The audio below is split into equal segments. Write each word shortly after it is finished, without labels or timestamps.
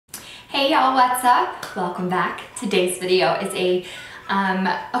Hey y'all, what's up? Welcome back. Today's video is a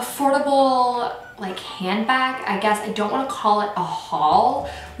affordable handbag. I guess I don't want to call it a haul.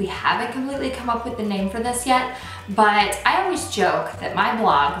 We haven't completely come up with the name for this yet, but I always joke that my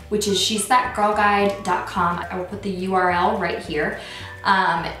blog, which is she'sthatgirlguide.com, I will put the URL right here.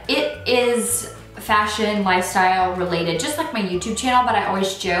 It is fashion, lifestyle related, just like my YouTube channel, but I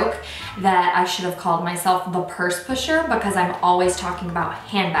always joke that I should have called myself the purse pusher because I'm always talking about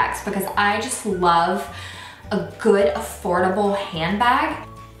handbags, because I just love a good affordable handbag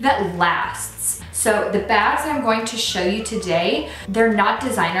that lasts. So the bags I'm going to show you today, they're not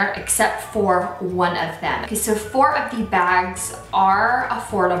designer except for one of them. Okay, so 4 of the bags are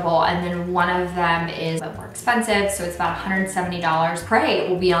affordable and then one of them is a bit more expensive, so it's about $170. Pray it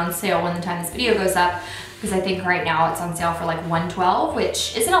will be on sale when the time this video goes up, because I think right now it's on sale for like $112,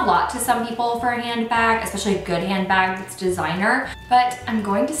 which isn't a lot to some people for a handbag, especially a good handbag that's designer. But I'm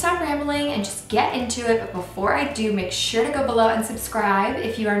going to stop rambling and just get into it. But before I do, make sure to go below and subscribe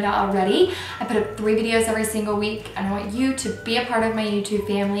if you are not already. I put up 3 videos every single week, and I want you to be a part of my YouTube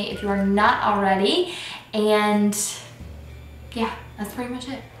family if you are not already. And yeah, that's pretty much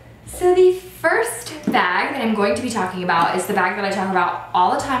it. So the first bag that I'm going to be talking about is the bag that I talk about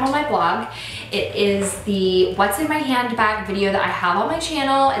all the time on my blog. It is the What's in My Handbag video that I have on my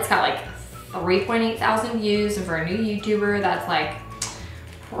channel. It's got like 3.8 thousand views, and for a new YouTuber, that's like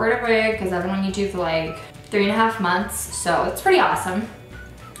pretty big because I've been on YouTube for like 3.5 months, so it's pretty awesome.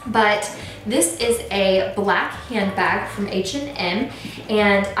 But this is a black handbag from H&M,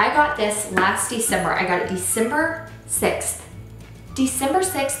 and I got this last December. I got it December 6th. December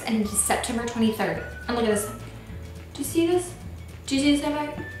 6th and September 23rd. And look at this. Do you see this? Do you see this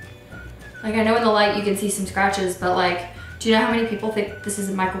handbag? Like, I know in the light you can see some scratches, but like, do you know how many people think this is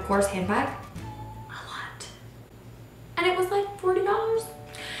a Michael Kors handbag? A lot. And it was like $40.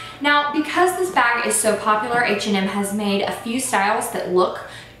 Now, because this bag is so popular, H&M has made a few styles that look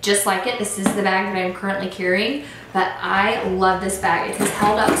just like it. This is the bag that I'm currently carrying, but I love this bag. It has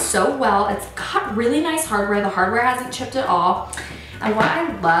held up so well. It's got really nice hardware. The hardware hasn't chipped at all. And what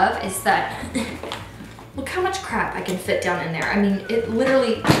I love is that, look how much crap I can fit down in there. I mean, it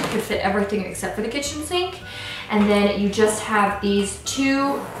literally could fit everything except for the kitchen sink. And then you just have these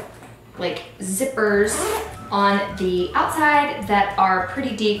 2 like zippers on the outside that are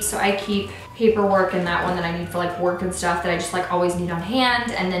pretty deep. So I keep paperwork in that one that I need for like work and stuff that I just like always need on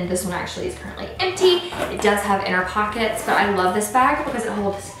hand. And then this one actually is currently empty. It does have inner pockets, but I love this bag because it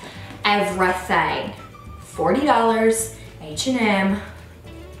holds everything. $40, H&M.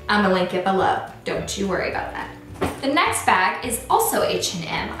 I'm gonna link it below. Don't you worry about that. The next bag is also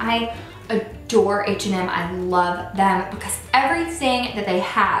H&M. I adore H&M. I love them because everything that they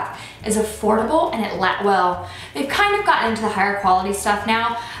have is affordable, and well, they've kind of gotten into the higher quality stuff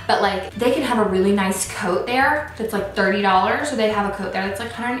now, but like they can have a really nice coat there that's like $30, or they have a coat there that's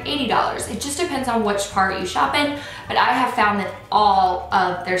like $180. It just depends on which part you shop in, but I have found that all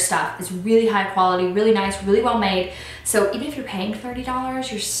of their stuff is really high quality, really nice, really well made. So even if you're paying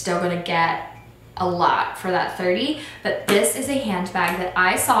 $30, you're still gonna get a lot for that $30. But this is a handbag that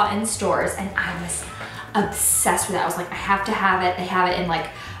I saw in stores and I was obsessed with it. I was like, I have to have it. They have it in like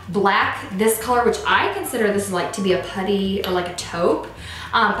black, this color, which I consider this like to be a putty or like a taupe,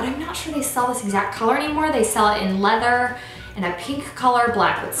 but I'm not sure they sell this exact color anymore. They sell it in leather, in a pink color,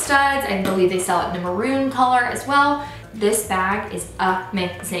 black with studs. I believe they sell it in a maroon color as well. This bag is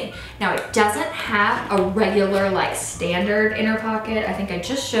amazing. Now, it doesn't have a regular like standard inner pocket. I think I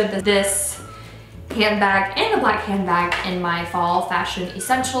just showed this handbag and the black handbag in my fall fashion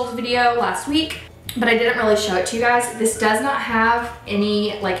essentials video last week, but I didn't really show it to you guys. This does not have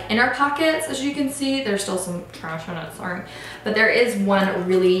any like inner pockets, as you can see. There's still some trash on it, sorry. But there is one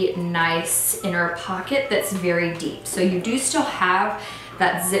really nice inner pocket that's very deep. So you do still have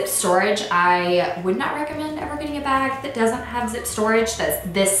that zip storage. I would not recommend ever getting a bag that doesn't have zip storage that's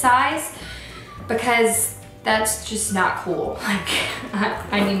this size, because that's just not cool. Like,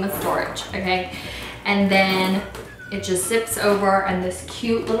 I need my storage, okay? And then it just zips over, and this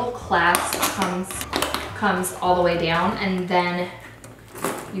cute little clasp comes all the way down, and then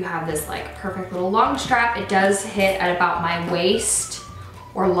you have this like perfect little long strap. It does hit at about my waist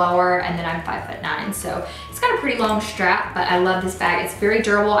or lower, and then I'm 5'9", so it's got a pretty long strap, but I love this bag. It's very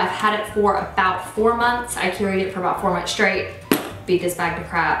durable. I've had it for about 4 months. I carried it for about 4 months straight. Beat this bag to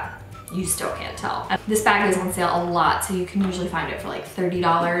crap. You still can't tell. This bag is on sale a lot, so you can usually find it for like $30,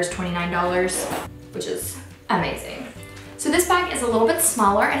 $29, which is amazing. So this bag is a little bit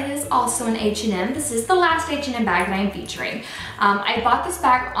smaller, and it is also an H&M. This is the last H&M bag that I'm featuring. I bought this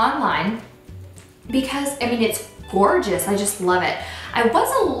bag online because, I mean, it's gorgeous. I just love it. I was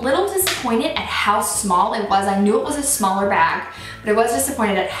a little disappointed at how small it was. I knew it was a smaller bag, but I was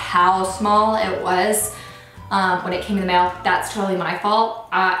disappointed at how small it was when it came in the mail. That's totally my fault.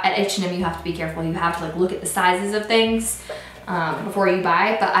 At H&M, you have to be careful. You have to like look at the sizes of things before you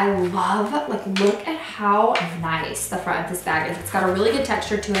buy, but I love, like, look at how nice the front of this bag is. It's got a really good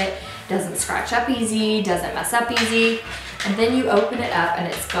texture to it. Doesn't scratch up easy, doesn't mess up easy. And then you open it up and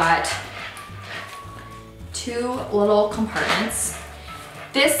it's got 2 little compartments.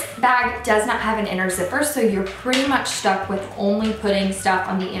 This bag does not have an inner zipper, so you're pretty much stuck with only putting stuff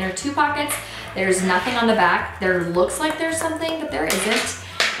on the inner 2 pockets. There's nothing on the back. There looks like there's something, but there isn't.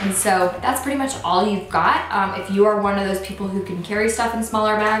 And so that's pretty much all you've got. If you are one of those people who can carry stuff in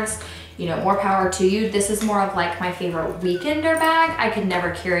smaller bags, you know, more power to you. This is more of like my favorite weekender bag. I could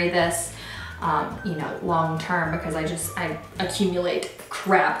never carry this, you know, long term because I accumulate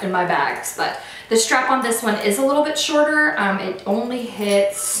crap in my bags. But the strap on this one is a little bit shorter. It only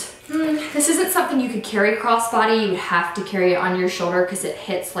hits, this isn't something you could carry crossbody. You would have to carry it on your shoulder because it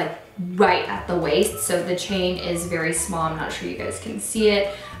hits like right at the waist. So the chain is very small. I'm not sure you guys can see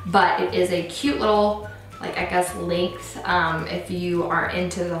it, but it is a cute little, like, I guess, length if you are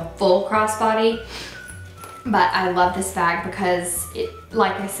into the full crossbody. But I love this bag because it,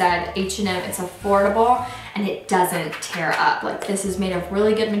 like I said, H&M, it's affordable and it doesn't tear up. Like, this is made of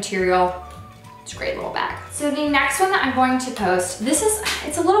really good material. It's a great little bag. So the next one that I'm going to post,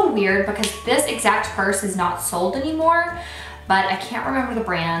 it's a little weird because this exact purse is not sold anymore, but I can't remember the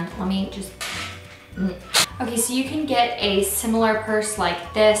brand. Let me just, Okay, so you can get a similar purse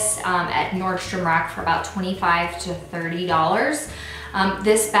like this at Nordstrom Rack for about $25 to $30.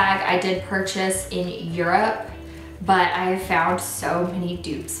 This bag I did purchase in Europe, but I found so many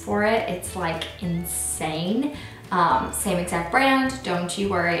dupes for it. It's like insane. Same exact brand, don't you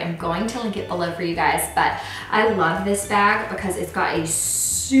worry. I'm going to link it below for you guys, but I love this bag because it's got a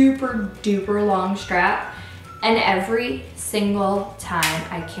super duper long strap, and every single time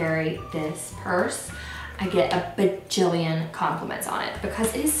I carry this purse, I get a bajillion compliments on it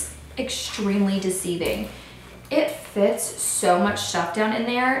because it is extremely deceiving. It fits so much stuff down in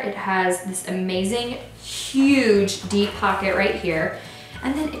there. It has this amazing, huge, deep pocket right here.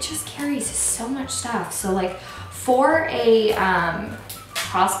 And then it just carries so much stuff. So like for a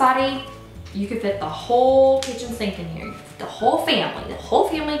crossbody, you could fit the whole kitchen sink in here. The whole family. The whole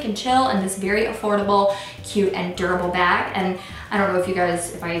family can chill in this very affordable, cute, and durable bag. And I don't know if you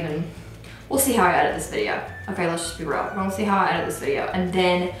guys, we'll see how I edit this video. Okay, let's just be real. We'll see how I edit this video. And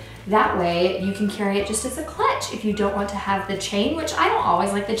then that way you can carry it just as a clutch if you don't want to have the chain, which I don't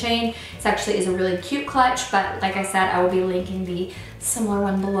always like the chain. It actually is a really cute clutch, but like I said, I will be linking the similar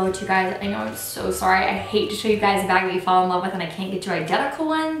one below to you guys. I know, I'm so sorry. I hate to show you guys a bag that you fall in love with and I can't get you an identical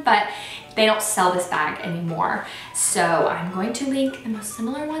one, but they don't sell this bag anymore. So I'm going to link the most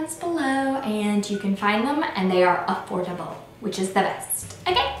similar ones below and you can find them, and they are affordable, which is the best.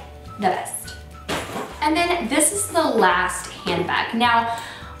 Okay, the best. And then this is the last handbag. Now,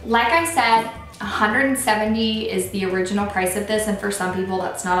 like I said, $170 is the original price of this, and for some people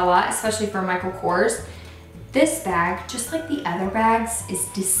that's not a lot, especially for Michael Kors. This bag, just like the other bags, is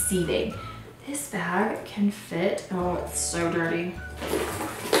deceiving. This bag can fit, oh, it's so dirty.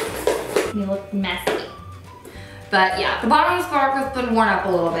 You look messy. But yeah, the bottom of this bag has been worn up a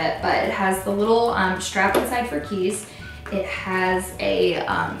little bit, but it has the little strap inside for keys. It has a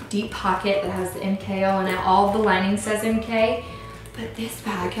deep pocket that has the MKO in it. All of the lining says MK. But this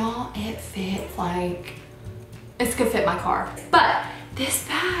bag, y'all, it fits like, it's gonna fit my car. But this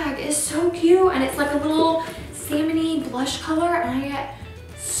bag is so cute, and it's like a little salmony blush color, and I get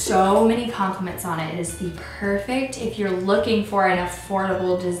so many compliments on it. It is the perfect, if you're looking for an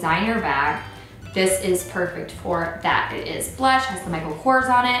affordable designer bag, this is perfect for that. It is blush, has the Michael Kors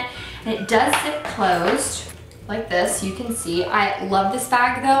on it, and it does zip closed like this. You can see, I love this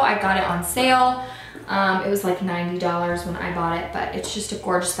bag though. I got it on sale. It was like $90 when I bought it, but it's just a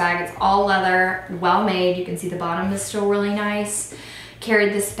gorgeous bag. It's all leather, well made. You can see the bottom is still really nice.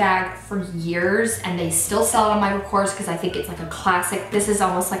 Carried this bag for years, and they still sell it on Michael Kors because I think it's like a classic. This is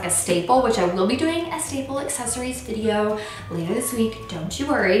almost like a staple, which I will be doing a staple accessories video later this week, don't you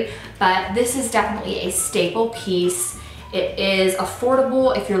worry. But this is definitely a staple piece. It is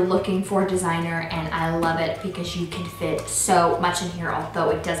affordable if you're looking for a designer, and I love it because you can fit so much in here, although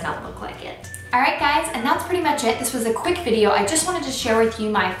it does not look like it. All right, guys, and that's pretty much it. This was a quick video. I just wanted to share with you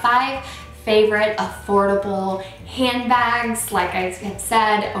my 5 favorite affordable handbags, like I had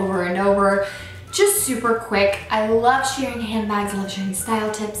said over and over, just super quick. I love sharing handbags, I love sharing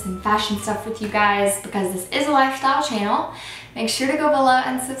style tips and fashion stuff with you guys because this is a lifestyle channel. Make sure to go below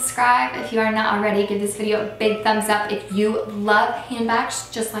and subscribe if you are not already. Give this video a big thumbs up if you love handbags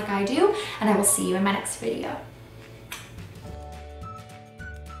just like I do, and I will see you in my next video.